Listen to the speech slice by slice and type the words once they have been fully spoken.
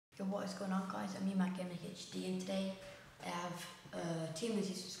Yo, what is going on, guys? I'm me, Mac HD, and today I have a team of the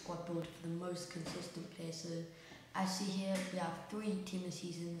season squad build for the most consistent players. So, as you see here, we have 3 team of the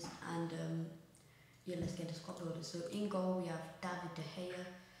seasons, and yeah, let's get the squad builder. So, in goal, we have David De Gea.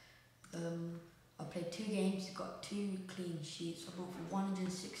 I played 2 games, got 2 clean sheets. I bought for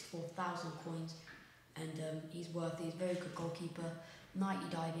 164,000 coins, and he's worthy. He's a very good goalkeeper. 90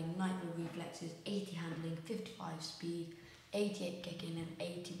 diving, 90 reflexes, 80 handling, 55 speed, 88 kicking and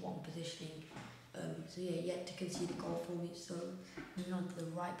 81 positioning. So yeah, yet to concede a goal for me. So moving on to the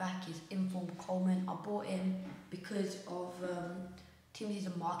right back is Informed Coleman. I bought in because of team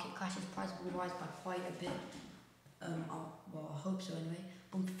season market crash. His price will rise by quite a bit. Well, I hope so anyway.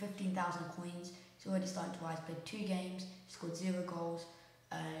 Bought for 15,000 coins. It's already starting to rise. Played 2 games, scored 0 goals,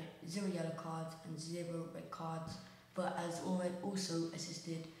 0 yellow cards and 0 red cards. But has already also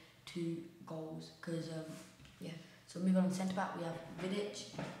assisted 2 goals because yeah. So moving on to centre back, we have Vidic,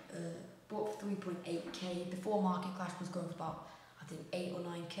 bought for 3.8k. Before market crash was going for about, I think, 8 or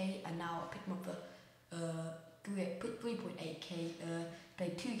 9k, and now I picked him up for 3.8k.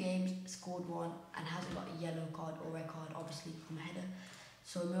 Played 2 games, scored 1, and hasn't got a yellow card or red card, obviously from a header.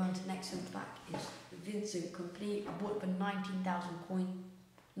 So moving on to the next centre back is Vincent Kompany. I bought it for 19,000 coins.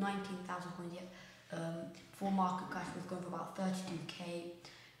 19,000 coins, yeah. Before market crash was going for about 32k.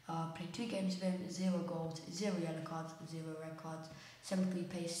 Played 2 games with him, 0 goals, 0 yellow cards, 0 red cards, 73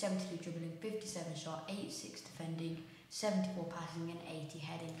 pace, 73 dribbling, 57 shot, 86 defending, 74 passing and 80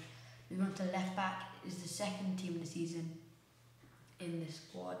 heading. Moving on to left back is the second team of the season in this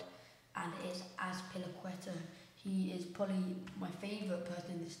squad, and it is Azpilicueta. He is probably my favourite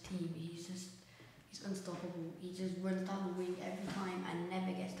person in this team. He's unstoppable. He just runs down the wing every time and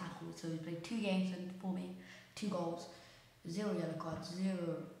never gets tackled. So he played 2 games for me, 2 goals, 0 yellow cards, 0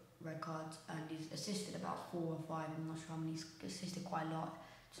 red cards, and he's assisted about 4 or 5. I'm not sure how many. He's assisted quite a lot.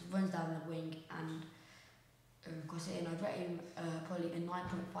 Just runs down the wing and got it in. I'd rate him probably a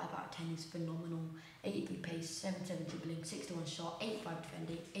 9.5 out of 10. He's phenomenal. 83 pace, 77 dribbling, 61 shot, 85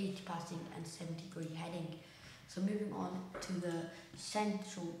 defending, 80 passing, and 73 heading. So moving on to the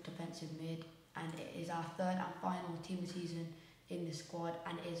central defensive mid, and it is our 3rd and final team of the season in the squad,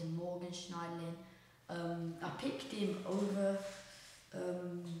 and it is Morgan Schneiderlin. I picked him over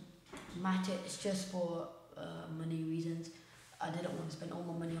Matic just for money reasons. I didn't want to spend all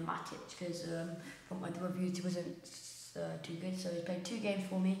my money on Matic because from my reviews he wasn't too good. So he played 2 games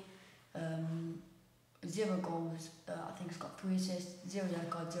for me, 0 goals. I think he's got 3 assists, 0 yellow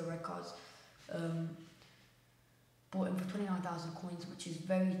cards, 0 red cards. Bought him for 29,000 coins, which is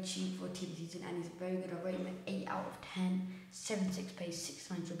very cheap for a team season, and he's very good. I rate him an 8 out of 10, 76 pace,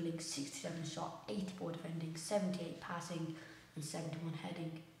 69 dribbling, 67 shot, 84 defending, 78 passing, and 71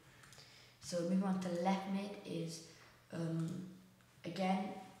 heading. So moving on to left mid is again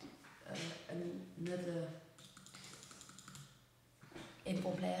another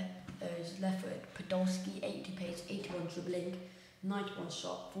import player. His left foot Podolski, 80 pace, 81 dribbling, 91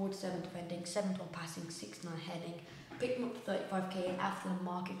 shot, 47 defending, 71 passing, 69 heading. Picked him up for 35k, and after the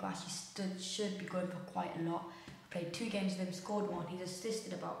market crash he should be going for quite a lot. Played 2 games with him, scored 1. He's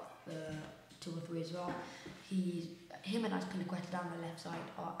assisted about 2 or 3 as well. Him and Azpilicueta down the left side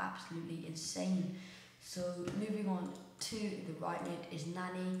are absolutely insane. So moving on to the right mid is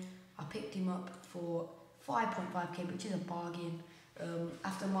Nani. I picked him up for 5.5k, which is a bargain.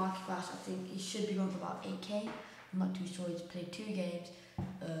 After market crash, I think he should be going for about 8k. I'm not too sure. He's played 2 games,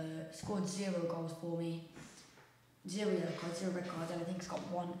 scored 0 goals for me, 0 yellow cards, 0 red cards, and I think he's got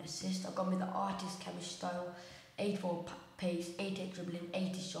 1 assist. I've got him with the artist chemist style, 84 pace, 88 dribbling,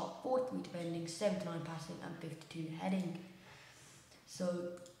 80 shot, 43 defending, 79 passing, and 52 heading.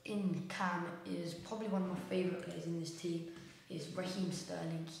 So in Cam is probably one of my favourite players in this team. Is Raheem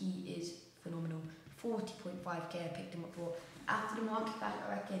Sterling. He is phenomenal. 40.5k I picked him up for. After the market crash,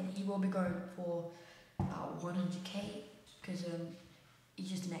 I reckon he will be going for about 100k because he's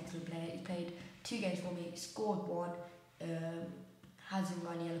just an excellent player. He played 2 games for me, scored 1, hasn't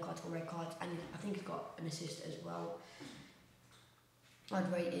got any yellow cards or red cards, and I think he's got an assist as well.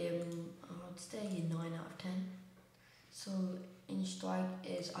 I'd rate him, I'd say a 9 out of 10. So in strike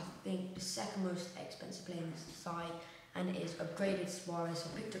is, I think, the 2nd most expensive player in this side, and it is upgraded Suarez. So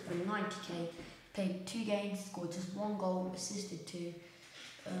I picked it for 90k, played 2 games, scored just 1 goal, assisted 2.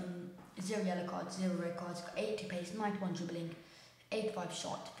 0 yellow cards, 0 red cards, got 80 pace, 91 dribbling, 85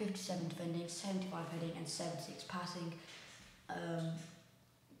 shot, 57 defending, 75 heading, and 76 passing.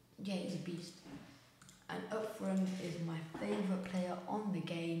 Yeah, he's a beast. And up front is my favourite player on the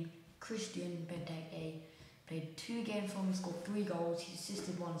game, Christian Benteke. Played 2 games for him, scored 3 goals, he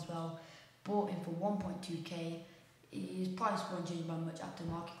assisted 1 as well. Bought him for 1.2k. his price won't change by much after the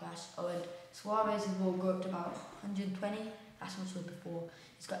market crash. Oh, and Suarez will go up to about 120. That's what he was before.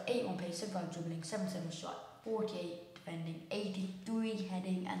 He's got 81 pace, 75 dribbling, 77 shot, 48 defending, 83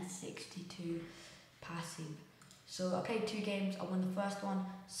 heading, and 62 passing. So I played 2 games. I won the first one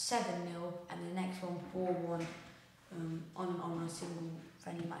 7-0, and the next one 4-1 on a single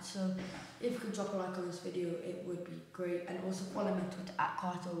friendly match. So if you could drop a like on this video, it would be great. And also follow me on Twitter at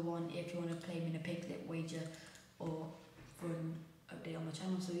Carter1 if you want to play me in a piglet wager or for an update on my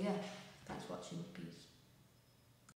channel. So yeah, thanks for watching. Peace.